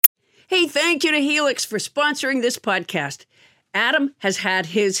Hey, thank you to Helix for sponsoring this podcast. Adam has had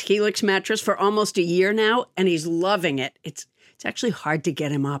his Helix mattress for almost a year now, and he's loving it. It's actually hard to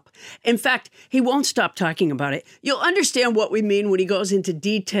get him up. In fact, he won't stop talking about it. You'll understand what we mean when he goes into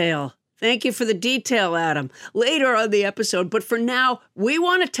detail. Thank you for the detail, Adam, later on the episode. But for now, we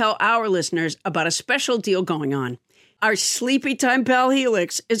want to tell our listeners about a special deal going on. Our Sleepy Time pal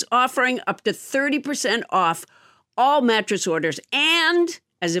Helix is offering up to 30% off all mattress orders and,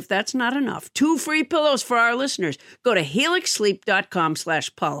 as if that's not enough, 2 free pillows for our listeners. Go to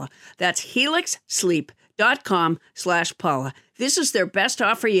helixsleep.com/Paula. That's helixsleep.com/Paula. This is their best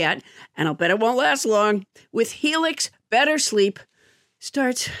offer yet, and I'll bet it won't last long. With Helix, better sleep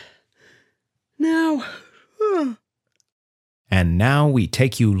starts now. And now we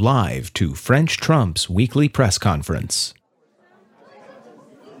take you live to French Trump's weekly press conference.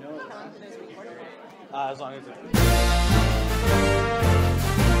 As long as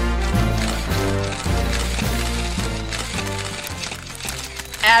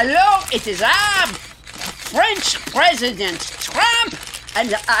Hello, it is French President Trump,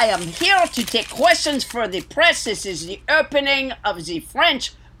 and I am here to take questions for the press. This is the opening of the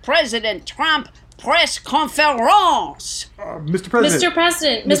French President Trump press conference. Mr. President. Mr.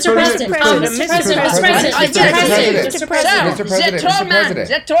 President. Mr. President.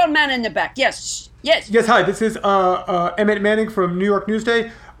 The tall man in the back. Yes. Yes, hi, this is Emmett Manning from New York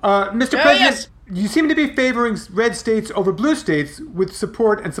Newsday. Mr. President, yes. You seem to be favoring red states over blue states with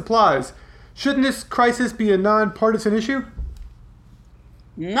support and supplies. Shouldn't this crisis be a non-partisan issue?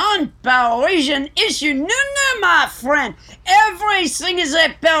 Non-Parisian issue? No, my friend. Everything is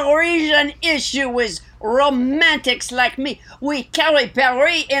a Parisian issue with romantics like me. We carry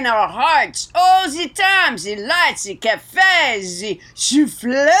Paris in our hearts all the time. The lights, the cafes, the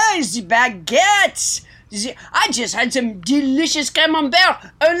soufflés, the baguettes. I just had some delicious camembert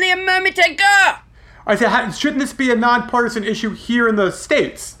only a moment ago. I said, shouldn't this be a non-partisan issue here in the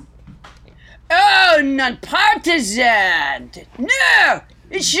States? Oh, non-partisan. No,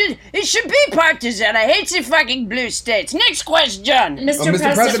 it should be partisan. I hate the fucking blue states. Next question. Mr.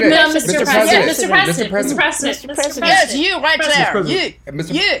 President. No, Mr. President. Yes, you right there.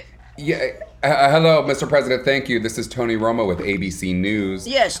 You. Hello, Mr. President. Thank you. This is Tony Romo with ABC News.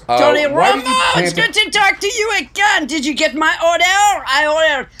 Yes, Tony Romo. It's good to talk to you again. Did you get my order? I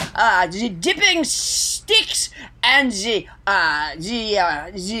ordered the dipping sticks and the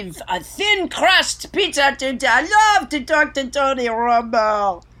thin crust pizza. I love to talk to Tony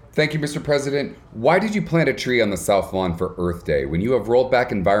Romo. Thank you, Mr. President. Why did you plant a tree on the South Lawn for Earth Day when you have rolled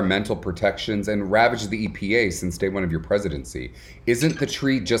back environmental protections and ravaged the EPA since day one of your presidency? Isn't the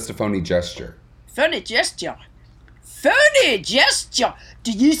tree just a phony gesture? Phony gesture? Phony gesture?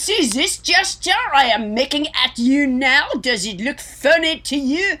 Do you see this gesture I am making at you now? Does it look funny to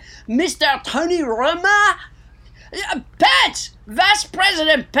you, Mr. Tony Romo? Pence! Vice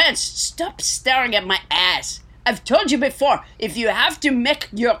President Pence, stop staring at my ass. I've told you before, if you have to make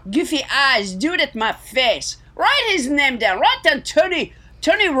your goofy eyes, do it at my face. Write his name down. Write down Tony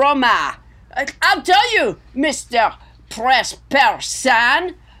Romo. I'll tell you, Mr. Press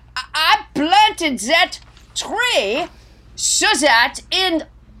Person, I planted that tree so that in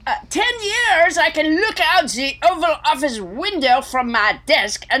 10 years I can look out the Oval Office window from my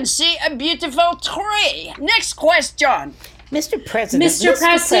desk and see a beautiful tree. Next question. Mr. President. Mr.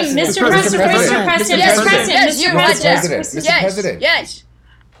 President. Mr. President. Yes.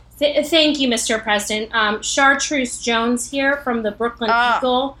 Thank you, Mr. President. Chartreuse Jones here from the Brooklyn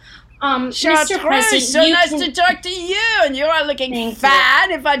Eagle. Mr. President, so nice to talk to you, and you are looking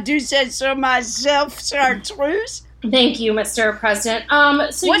fine, if I do say so myself, Chartreuse. Thank you, Mr. President.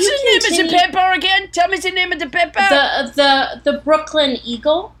 What's the name of the paper again? Tell me the name of the paper. The Brooklyn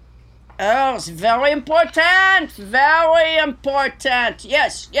Eagle. Oh, it's very important. Very important.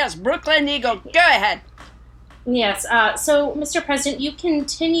 Yes, Brooklyn Eagle. Go ahead. Yes. So, Mr. President, you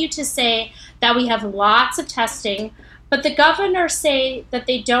continue to say that we have lots of testing, but the governors say that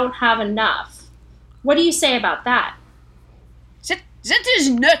they don't have enough. What do you say about that? That is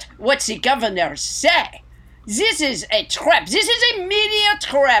not what the governors say. This is a trap. This is a media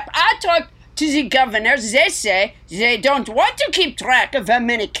trap. I talked to the governors. They say they don't want to keep track of how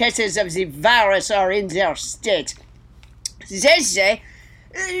many cases of the virus are in their state. They say,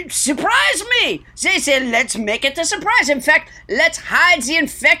 surprise me. They say, let's make it a surprise. In fact, let's hide the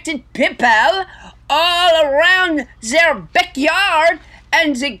infected people all around their backyard,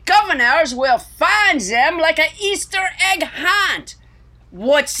 and the governors will find them like an Easter egg hunt.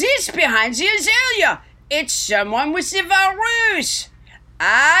 What's this behind the azalea? It's someone with the virus.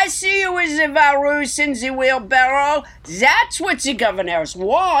 I see you with the virus in the wheelbarrow. That's what the governors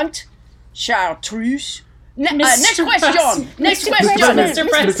want. Chartreuse. Next Mr. question. President. Next Mr. question. Mr.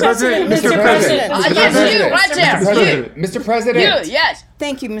 President. Mr. President. Yes, you, right there. You. Mr. President. You, yes.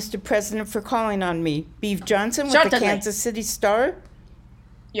 Thank you, Mr. President, for calling on me. Beeve Johnson with Certainly. the Kansas City Star.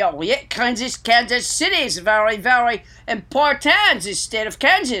 Yeah, Kansas City is very, very important. The state of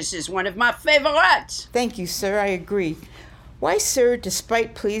Kansas is one of my favorites. Thank you, sir. I agree. Why, sir,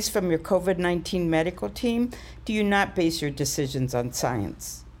 despite pleas from your COVID-19 medical team, do you not base your decisions on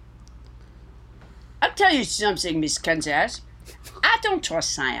science? I'll tell you something, Miss Kansas. I don't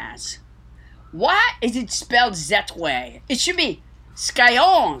trust science. Why is it spelled that way? It should be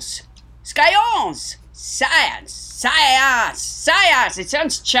science. Science. Science. Science. Science. It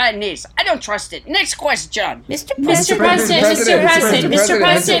sounds Chinese. I don't trust it. Next question. Mr. Mr. President. President. Mr. President. Mr.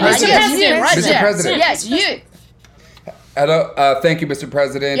 President. Mr. Yes, you, right Mr. there. President. Yes, you. Hello, thank you, Mr.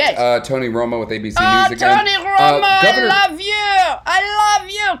 President. Yes. Tony Romo with ABC Oh, News again. Tony Romo, Governor, I love you. I love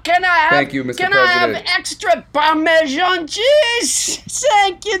you. Can I have? Thank you, Mr. Can I have President. extra Parmesan cheese?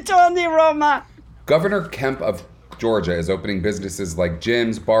 Thank you, Tony Romo. Governor Kemp of Georgia is opening businesses like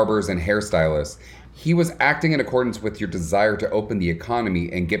gyms, barbers, and hairstylists. He was acting in accordance with your desire to open the economy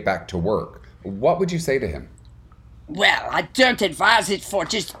and get back to work. What would you say to him? Well, I don't advise it for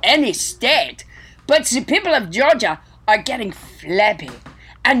just any state, but the people of Georgia are getting flabby.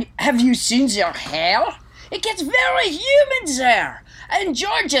 And have you seen their hair? It gets very humid there. And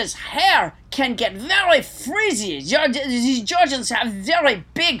Georgia's hair can get very frizzy. These Georgians have very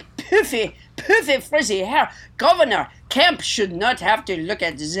big, puffy, frizzy hair. Governor Kemp should not have to look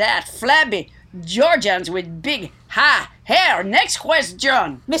at that. Flabby Georgians with big, high hair. Next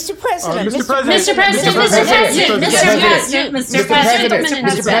question. Mr. President. Mr. President. Mr. President. Mr. President. Mr. President.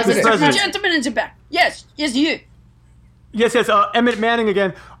 Mr. President. Gentleman in the back. Yes, you. Yes, Emmett Manning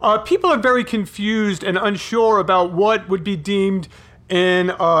again. People are very confused and unsure about what would be deemed an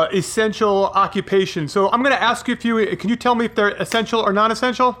essential occupation. So I'm going to ask you can you tell me if they're essential or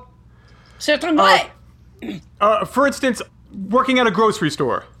non-essential? Certainly. For instance, working at a grocery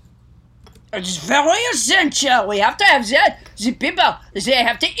store. It's very essential. We have to have that. The people, they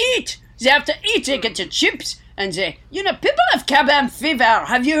have to eat. They have to eat. They get the chips. And people have cabin fever.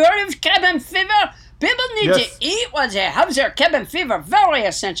 Have you heard of cabin fever? People need Yes. to eat while they have their cabin fever. Very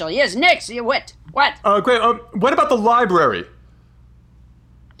essential. Yes, next. What? Great. What about the library?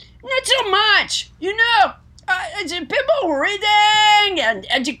 Not so much. The people reading and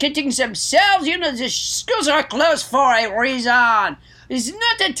educating themselves. The schools are closed for a reason. This is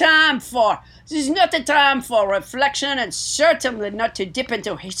not a time for reflection, and certainly not to dip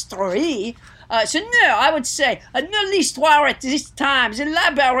into history. So no, I would say no l'histoire at this time. The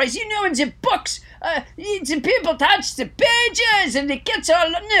libraries, in the books, the people touch the pages, and it gets all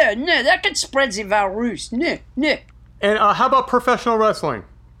no. That could spread the virus. No. And how about professional wrestling?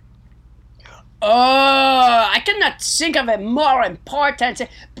 Oh, I cannot think of a more important,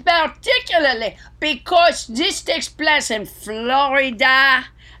 particularly because this takes place in Florida,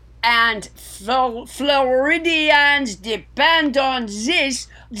 and Floridians depend on this.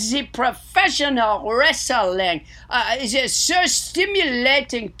 The professional wrestling is so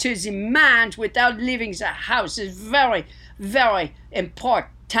stimulating to the mind without leaving the house. It's very, very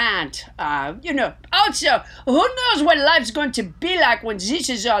important. Also, who knows what life's going to be like when this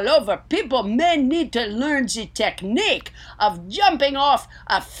is all over? People may need to learn the technique of jumping off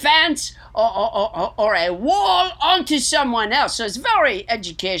a fence or a wall onto someone else. So it's very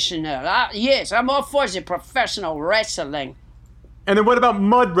educational. Yes, I'm all for the professional wrestling. And then what about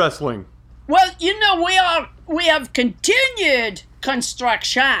mud wrestling? Well, we have continued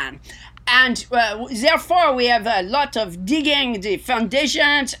construction. And therefore, we have a lot of digging the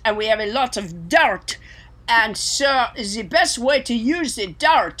foundations, and we have a lot of dirt. And so the best way to use the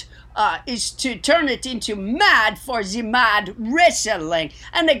dirt is to turn it into mud for the mud wrestling.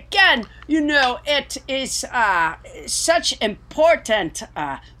 And again, it is such important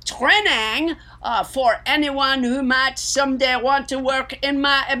training for anyone who might someday want to work in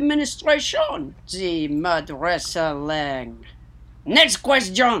my administration. The mud wrestling. Next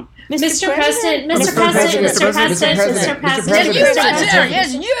question. Mr. President. Mr. President. Mr. President. Mr. President. You right there.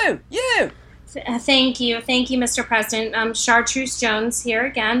 Yes, you. Thank you, Mr. President. Chartreuse Jones here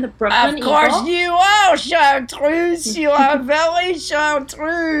again, the Brooklyn Eagle. Of course you are, Chartreuse. You are very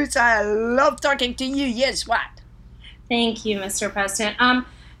Chartreuse. I love talking to you. Yes, what? Thank you, Mr. President.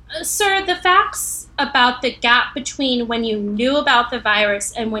 Sir, the facts about the gap between when you knew about the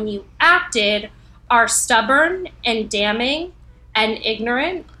virus and when you acted are stubborn and damning and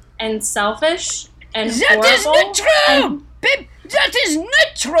ignorant and selfish and horrible. That is not true! That is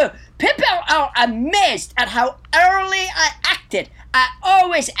not true! People are amazed at how early I acted I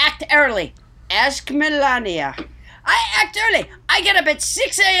always act early. Ask Melania. I act early. I get up at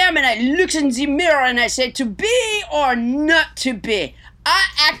 6 a.m. and I look in the mirror and I say to be or not to be. I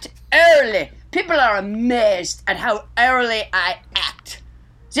act early. People are amazed at how early I act.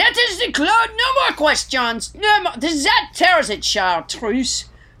 That is the cloud. No more questions. No more. That tears it, Chartreuse.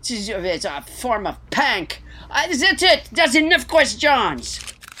 It's a form of pank. That's it. That's enough questions.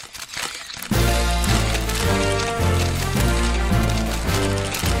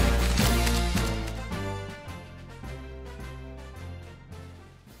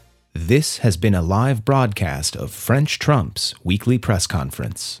 This has been a live broadcast of French Trump's weekly press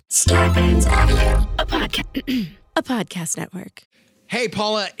conference. Starbane's Audio, a podcast network. Hey,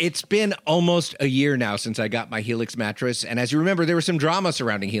 Paula, it's been almost a year now since I got my Helix mattress. And as you remember, there was some drama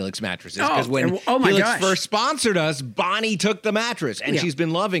surrounding Helix mattresses. Because when Helix first sponsored us, Bonnie took the mattress. And she's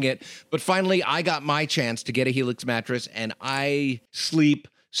been loving it. But finally, I got my chance to get a Helix mattress. And I sleep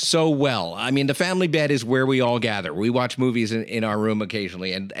so well. I mean, the family bed is where we all gather. We watch movies in our room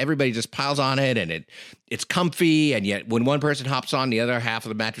occasionally. And everybody just piles on it. And it's comfy. And yet, when one person hops on, the other half of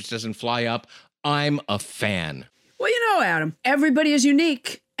the mattress doesn't fly up. I'm a fan. Well, you know, Adam, everybody is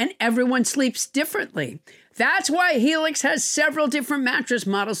unique and everyone sleeps differently. That's why Helix has several different mattress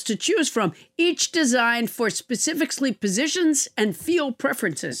models to choose from, each designed for specific sleep positions and feel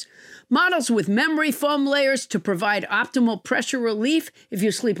preferences. Models with memory foam layers to provide optimal pressure relief if you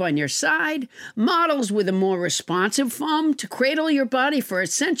sleep on your side. Models with a more responsive foam to cradle your body for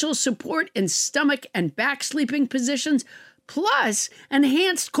essential support in stomach and back sleeping positions. Plus,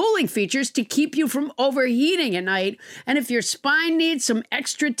 enhanced cooling features to keep you from overheating at night. And if your spine needs some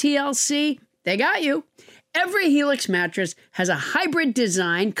extra TLC, they got you. Every Helix mattress has a hybrid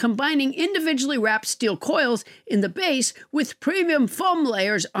design combining individually wrapped steel coils in the base with premium foam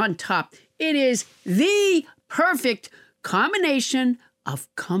layers on top. It is the perfect combination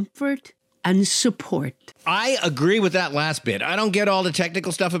of comfort and support. I agree with that last bit. I don't get all the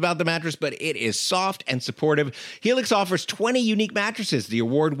technical stuff about the mattress, but it is soft and supportive. Helix offers 20 unique mattresses, the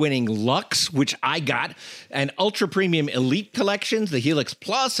award-winning Luxe, which I got, and ultra-premium Elite collections, the Helix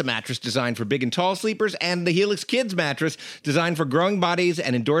Plus, a mattress designed for big and tall sleepers, and the Helix Kids mattress, designed for growing bodies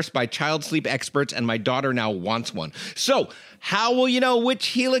and endorsed by child sleep experts, and my daughter now wants one. So, how will you know which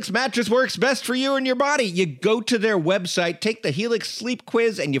Helix mattress works best for you and your body? You go to their website, take the Helix sleep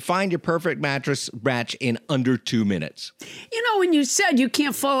quiz, and you find your perfect mattress match in under 2 minutes. You know, when you said you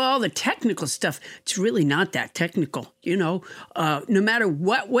can't follow all the technical stuff, it's really not that technical. You know, no matter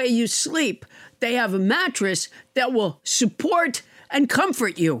what way you sleep, they have a mattress that will support and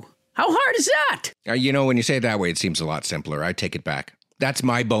comfort you. How hard is that? You know, when you say it that way, it seems a lot simpler. I take it back. That's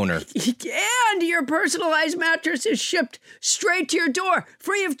my boner. And your personalized mattress is shipped straight to your door,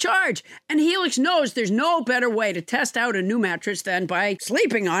 free of charge. And Helix knows there's no better way to test out a new mattress than by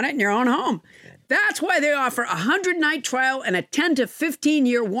sleeping on it in your own home. That's why they offer a 100-night trial and a 10 to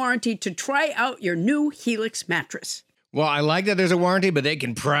 15-year warranty to try out your new Helix mattress. Well, I like that there's a warranty, but they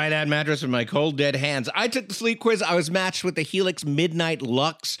can pry that mattress with my cold, dead hands. I took the sleep quiz. I was matched with the Helix Midnight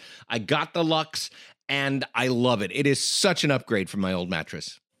Luxe. I got the Luxe, and I love it. It is such an upgrade from my old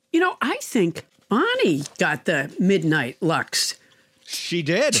mattress. You know, I think Bonnie got the Midnight Luxe. She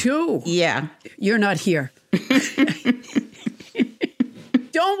did. Too. Yeah. You're not here.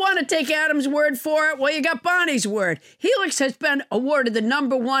 Don't want to take Adam's word for it? Well, you got Bonnie's word. Helix has been awarded the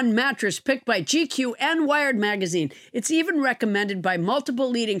 #1 mattress picked by GQ and Wired magazine. It's even recommended by multiple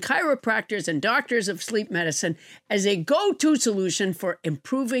leading chiropractors and doctors of sleep medicine as a go-to solution for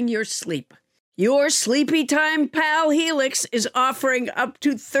improving your sleep. Your sleepy time pal Helix is offering up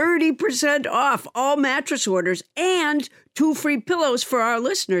to 30% off all mattress orders and 2 free pillows for our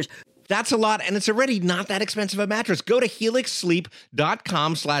listeners. That's a lot, and it's already not that expensive a mattress. Go to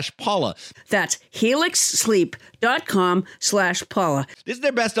helixsleep.com/Paula. That's helixsleep.com/Paula. This is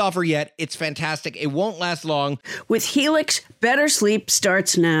their best offer yet. It's fantastic. It won't last long. With Helix, better sleep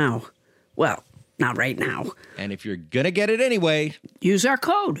starts now. Well, not right now. And if you're going to get it anyway, use our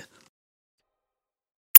code.